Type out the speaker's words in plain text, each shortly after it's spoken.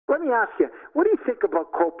Let me ask you, what do you think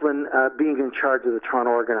about Copeland being in charge of the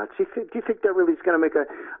Toronto Argonauts? Do you think that really is going to make a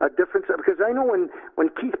difference? Because I know when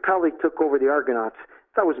Keith Pelly took over the Argonauts,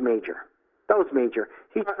 that was major. That was major.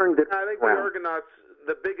 He turned it I think around. The Argonauts,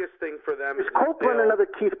 the biggest thing for them is Copeland another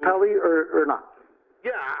Keith Pelly or not?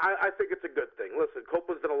 Yeah, I think it's a good thing. Listen,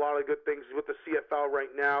 Copeland's done a lot of good things with the CFL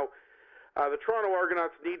right now. The Toronto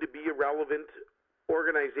Argonauts need to be a relevant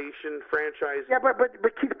organization, franchise. Yeah, but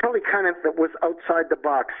Keith Pelly kind of was outside the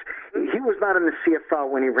box. He was not in the CFL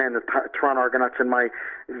when he ran the Toronto Argonauts, in my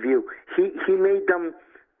view. He made them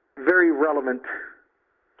very relevant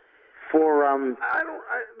for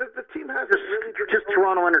the team hasn't really just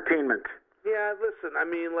Toronto entertainment. Yeah, listen, I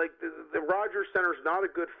mean, like the Rogers Center's not a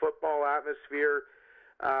good football atmosphere.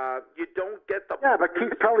 You don't get the... Yeah, but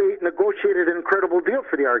Keith Pelly negotiated an incredible deal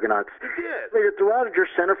for the Argonauts. He did. He played at the Rogers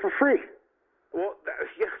Center for free. Well,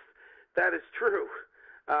 yes, that is true.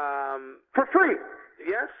 For free.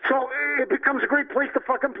 Yes. So it becomes a great place to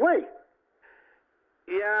fucking play.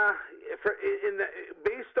 Yeah,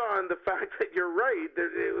 based on the fact that you're right,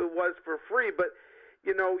 it was for free. But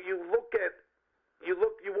you know, you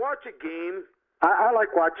watch a game. I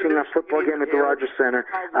like watching a football game at the Rogers Center.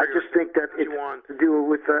 I just think that it's to do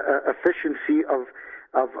with efficiency of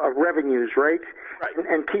revenues, right? Right.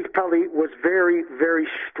 And Keith Pelly was very, very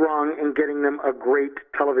strong in getting them a great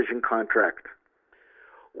television contract.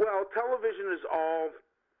 Well, television is all...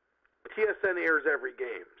 TSN airs every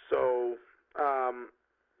game, so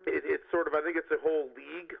it's sort of... I think it's a whole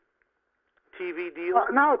league TV deal.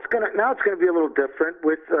 Now it's gonna be a little different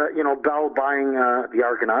with Bell buying the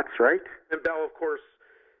Argonauts, right? And Bell, of course,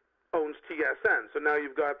 owns TSN. So now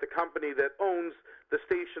you've got the company that owns the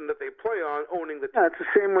station that they play on, owning the... Yeah, it's the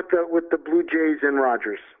same with the Blue Jays and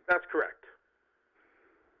Rogers. That's correct.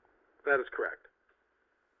 That is correct.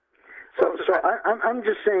 So I'm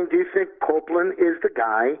just saying, do you think Copeland is the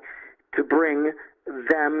guy to bring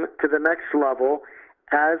them to the next level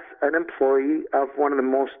as an employee of one of the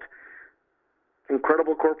most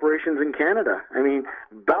incredible corporations in Canada? I mean,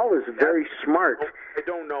 Bell is very smart. I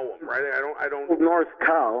don't know him, right? I don't.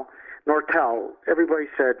 Nortel. Everybody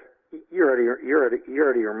said you're out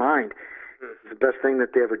of your mind. Mm-hmm. It's the best thing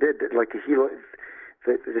that they ever did. Like the CEO,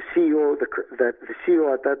 the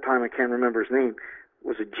CEO at that time, I can't remember his name,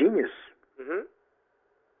 was a genius. Mm-hmm.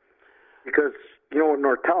 Because you know what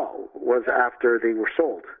Nortel was after they were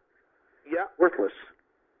sold. Yeah. Worthless.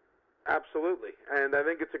 Absolutely. And I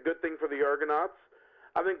think it's a good thing for the Argonauts.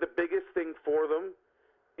 I think the biggest thing for them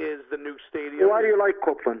is the new stadium. Why do you like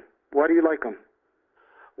Copeland? Why do you like him?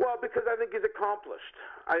 Well, because I think he's accomplished.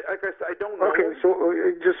 Like I said, I don't know. Okay, so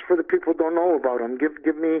just for the people who don't know about him,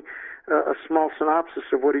 give me a small synopsis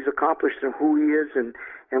of what he's accomplished and who he is and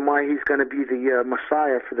why he's going to be the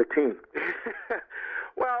messiah for the team.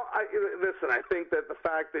 Well, listen, I think that the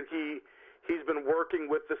fact that he's been working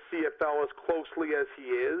with the CFL as closely as he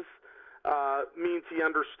is means he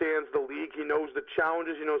understands the league. He knows the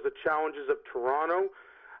challenges. He knows the challenges of Toronto.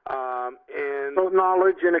 And so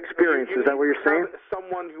knowledge and experience, is that what you're saying?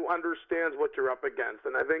 Someone who understands what you're up against,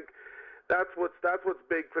 and I think that's what's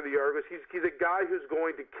big for the Argos. He's a guy who's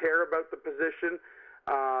going to care about the position.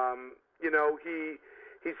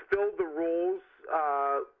 He's filled the roles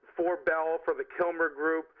for Bell for the Kilmer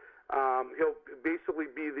Group. He'll basically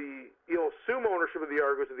he'll assume ownership of the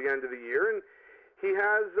Argos at the end of the year, and he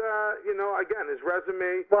has, again, his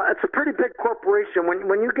resume. Well, it's a pretty big corporation.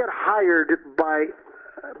 When you get hired by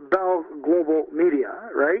Bell Global Media,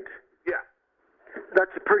 right? Yeah.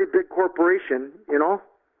 That's a pretty big corporation, you know?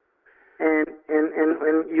 And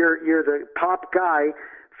you're the top guy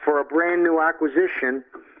for a brand new acquisition.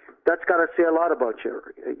 That's got to say a lot about you.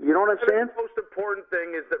 You know what I'm saying? The most important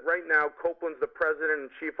thing is that right now Copeland's the president and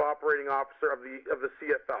chief operating officer of the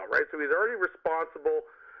CFL, right? So he's already responsible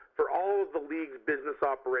for all of the league's business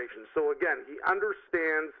operations. So again, he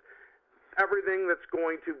understands everything that's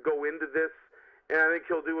going to go into this. And I think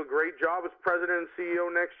he'll do a great job as president and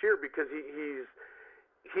CEO next year because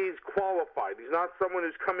he's qualified. He's not someone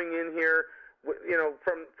who's coming in here,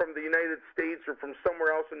 from the United States or from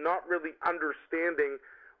somewhere else and not really understanding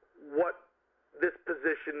what this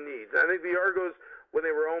position needs. I think the Argos, when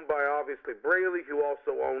they were owned by obviously Braley, who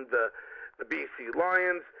also owned the BC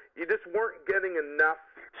Lions, you just weren't getting enough.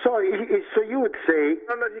 So you would say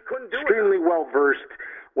he couldn't do extremely well versed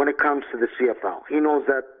when it comes to the CFL. He knows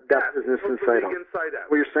that business inside out. Inside out.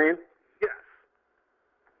 What you're saying? Yes.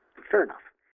 Fair enough.